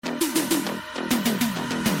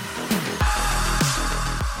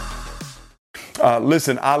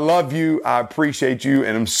Listen, I love you. I appreciate you.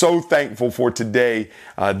 And I'm so thankful for today.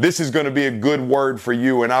 This is going to be a good word for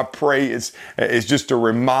you. And I pray it's just a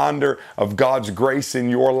reminder of God's grace in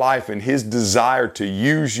your life and His desire to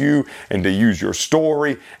use you and to use your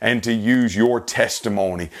story and to use your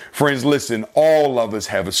testimony. Friends, listen, all of us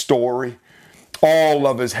have a story. All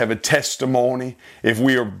of us have a testimony. If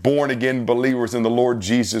we are born again believers in the Lord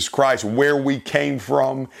Jesus Christ, where we came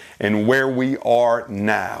from and where we are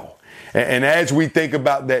now. And as we think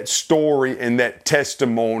about that story and that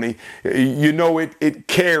testimony, you know, it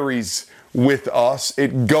carries with us.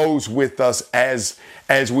 It goes with us as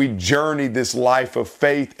we journey this life of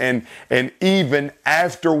faith. And even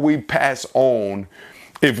after we pass on,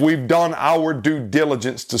 if we've done our due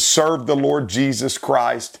diligence to serve the Lord Jesus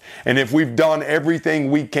Christ, and if we've done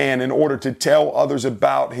everything we can in order to tell others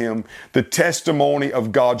about Him, the testimony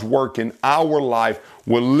of God's work in our life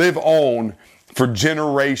will live on for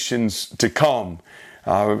generations to come.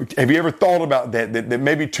 Have you ever thought about that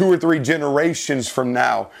maybe 2 or 3 generations from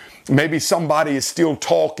now, maybe somebody is still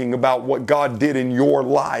talking about what God did in your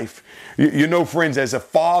life? You know, friends, as a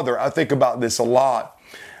father, I think about this a lot.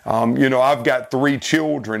 You know, I've got 3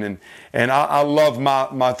 children and I love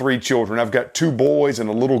my 3 children. I've got 2 boys and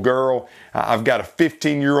a little girl. I've got a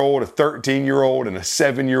 15-year-old, a 13-year-old, and a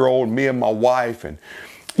 7-year-old, me and my wife. And,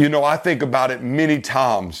 you know, I think about it many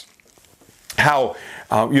times. How,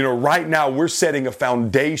 you know, right now we're setting a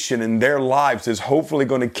foundation in their lives that's hopefully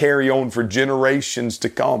going to carry on for generations to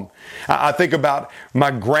come. I think about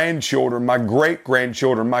my grandchildren, my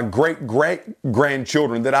great-grandchildren, my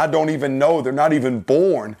great-great-grandchildren that I don't even know. They're not even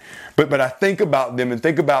born. But I think about them and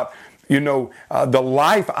think about, you know, the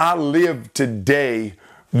life I live today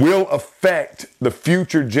will affect the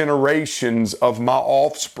future generations of my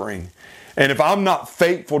offspring. And if I'm not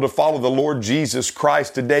faithful to follow the Lord Jesus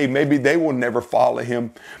Christ today, maybe they will never follow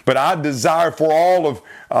Him. But I desire for all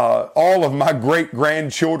of my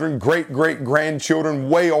great-grandchildren, great-great-grandchildren,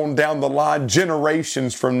 way on down the line,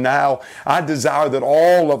 generations from now, I desire that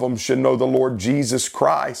all of them should know the Lord Jesus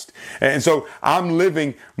Christ. And so I'm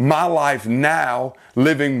living my life now,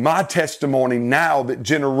 living my testimony now, that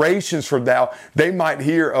generations from now, they might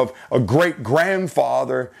hear of a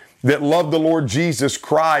great-grandfather that loved the Lord Jesus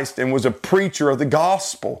Christ and was a preacher of the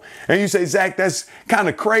gospel. And you say, Zach, that's kind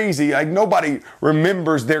of crazy. Like, nobody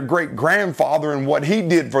remembers their great-grandfather and what he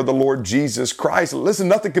did for the Lord Jesus Christ. Listen,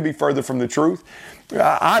 nothing could be further from the truth.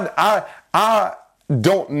 I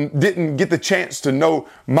didn't get the chance to know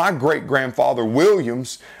my great-grandfather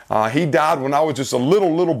Williams. He died when I was just a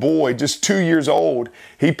little boy, just 2 years old.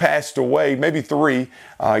 He passed away, maybe 3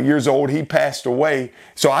 years old. He passed away.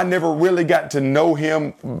 So I never really got to know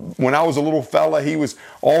him when I was a little fella. He was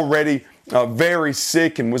already very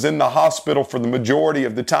sick and was in the hospital for the majority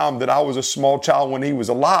of the time that I was a small child when he was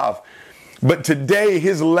alive. But today,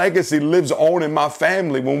 his legacy lives on in my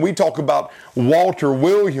family. When we talk about Walter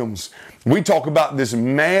Williams, we talk about this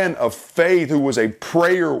man of faith who was a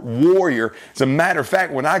prayer warrior. As a matter of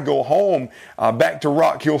fact, when I go home back to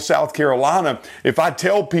Rock Hill, South Carolina, if I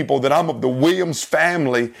tell people that I'm of the Williams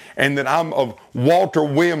family and that I'm of Walter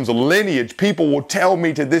Williams lineage, people will tell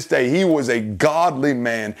me to this day he was a godly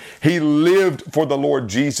man. He lived for the Lord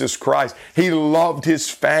Jesus Christ. He loved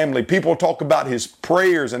his family. People talk about his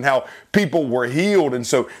prayers and how people were healed. And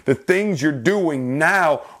so the things you're doing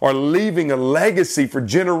now are leaving a legacy for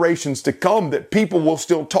generations to come that people will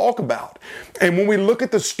still talk about. And when we look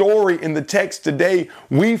at the story in the text today,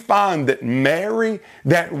 we find that Mary,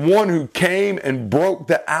 that one who came and broke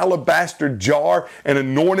the alabaster jar and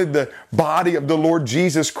anointed the body of the Lord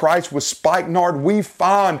Jesus Christ with spikenard, we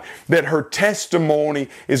find that her testimony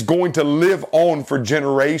is going to live on for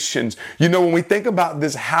generations. You know, when we think about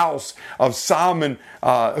this house of Simon,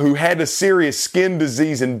 who had a serious skin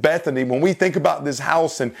disease in Bethany, when we think about this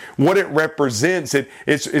house and what it represents,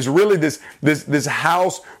 it's really this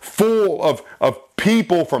house full of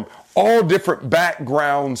people from all different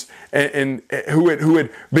backgrounds and who had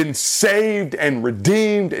been saved and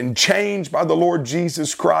redeemed and changed by the Lord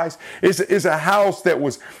Jesus Christ. It's a house that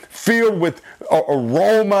was filled with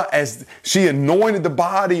aroma as she anointed the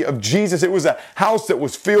body of Jesus. It was a house that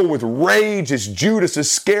was filled with rage as Judas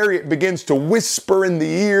Iscariot begins to whisper in the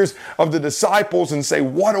ears of the disciples and say,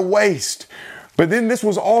 "What a waste." But then this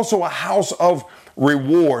was also a house of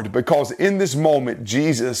reward, because in this moment,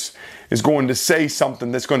 Jesus is going to say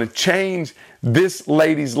something that's going to change this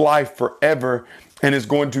lady's life forever and is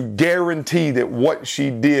going to guarantee that what she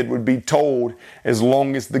did would be told as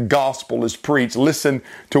long as the gospel is preached. Listen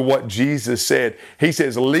to what Jesus said. He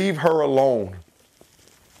says, "Leave her alone.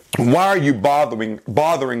 Why are you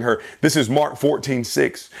bothering her? This is Mark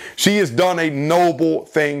 14:6. She has done a noble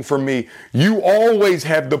thing for me. You always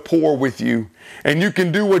have the poor with you, and you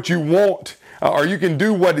can do what you want, or you can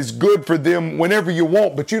do what is good for them whenever you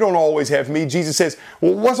want, but you don't always have me. Jesus says,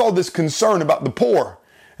 well, what's all this concern about the poor?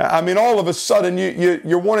 I mean, all of a sudden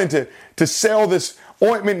you're wanting to sell this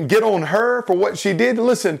ointment and get on her for what she did.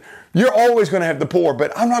 Listen, you're always going to have the poor,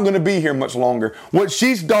 but I'm not going to be here much longer. What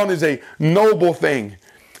she's done is a noble thing.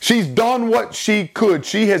 She's done what she could.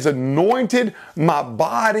 She has anointed my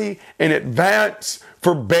body in advance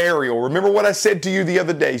for burial. Remember what I said to you the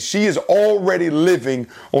other day. She is already living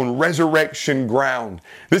on resurrection ground.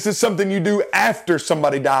 This is something you do after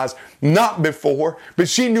somebody dies, not before. But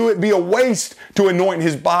she knew it'd be a waste to anoint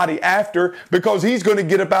his body after, because he's going to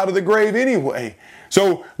get up out of the grave anyway.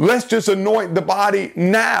 So let's just anoint the body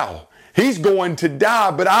now. He's going to die,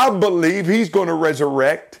 but I believe he's going to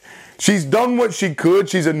resurrect. She's done what she could.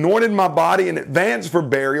 She's anointed my body in advance for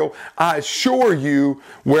burial. I assure you,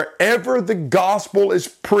 wherever the gospel is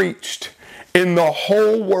preached in the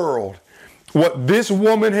whole world, what this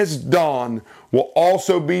woman has done will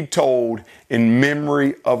also be told in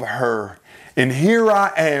memory of her. And here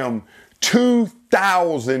I am,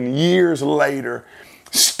 2,000 years later,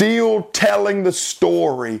 still telling the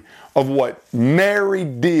story of what Mary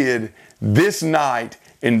did this night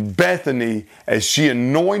in Bethany as she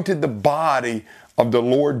anointed the body of the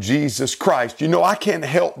Lord Jesus Christ. You know, I can't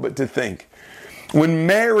help but to think, when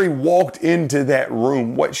Mary walked into that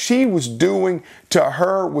room, what she was doing to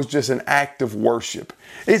her was just an act of worship.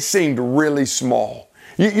 It seemed really small.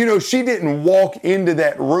 You know, she didn't walk into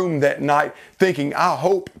that room that night thinking, I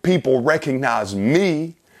hope people recognize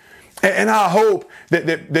me. And I hope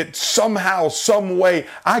that somehow, some way,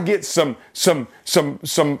 I get some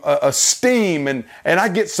esteem and I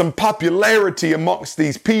get some popularity amongst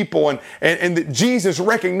these people, and that Jesus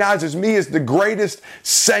recognizes me as the greatest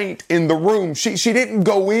saint in the room. She didn't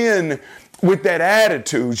go in with that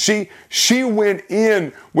attitude. She went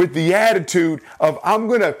in with the attitude of, I'm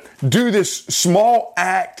going to do this small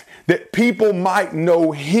act that people might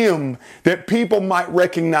know him, that people might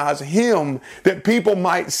recognize him, that people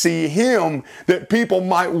might see him, that people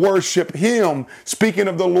might worship him. Speaking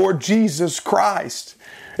of the Lord Jesus Christ,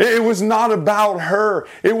 it was not about her.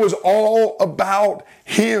 It was all about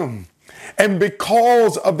him. And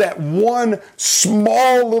because of that one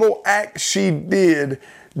small little act she did,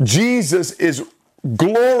 Jesus is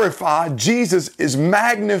glorified, Jesus is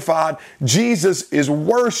magnified, Jesus is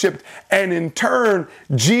worshiped, and in turn,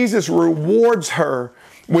 Jesus rewards her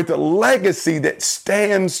with a legacy that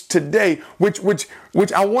stands today, which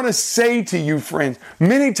I want to say to you, friends.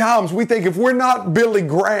 Many times we think if we're not Billy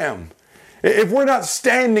Graham, if we're not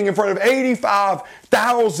standing in front of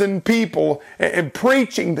 85,000 people and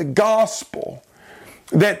preaching the gospel,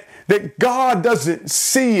 that God doesn't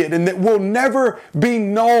see it and that we'll never be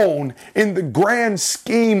known in the grand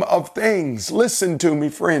scheme of things. Listen to me,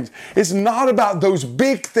 friends. It's not about those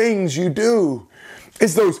big things you do.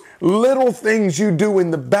 It's those little things you do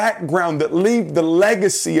in the background that leave the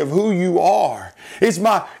legacy of who you are. It's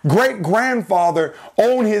my great-grandfather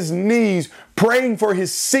on his knees praying for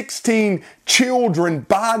his 16 children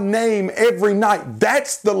by name every night.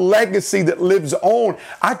 That's the legacy that lives on.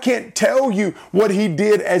 I can't tell you what he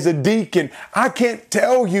did as a deacon. I can't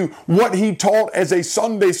tell you what he taught as a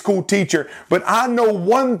Sunday school teacher. But I know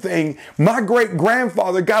one thing. My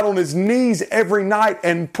great-grandfather got on his knees every night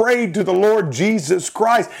and prayed to the Lord Jesus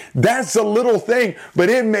Christ. That's a little thing, but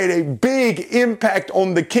it made a big impact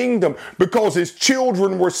on the kingdom because his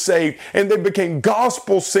children were saved and they became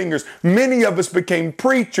gospel singers. Many of us became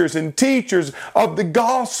preachers and teachers of the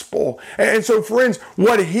gospel. And so, friends,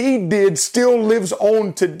 what he did still lives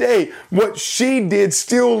on today. What she did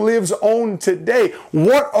still lives on today.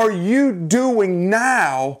 What are you doing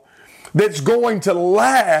now that's going to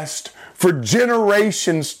last for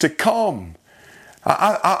generations to come?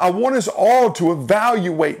 I want us all to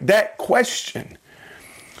evaluate that question.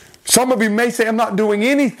 Some of you may say, I'm not doing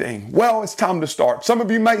anything. Well, it's time to start. Some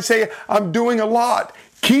of you might say, I'm doing a lot.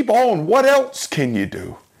 Keep on. What else can you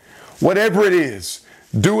do? Whatever it is,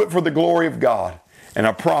 do it for the glory of God. And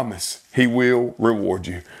I promise he will reward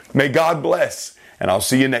you. May God bless. And I'll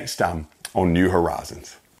see you next time on New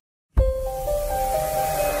Horizons.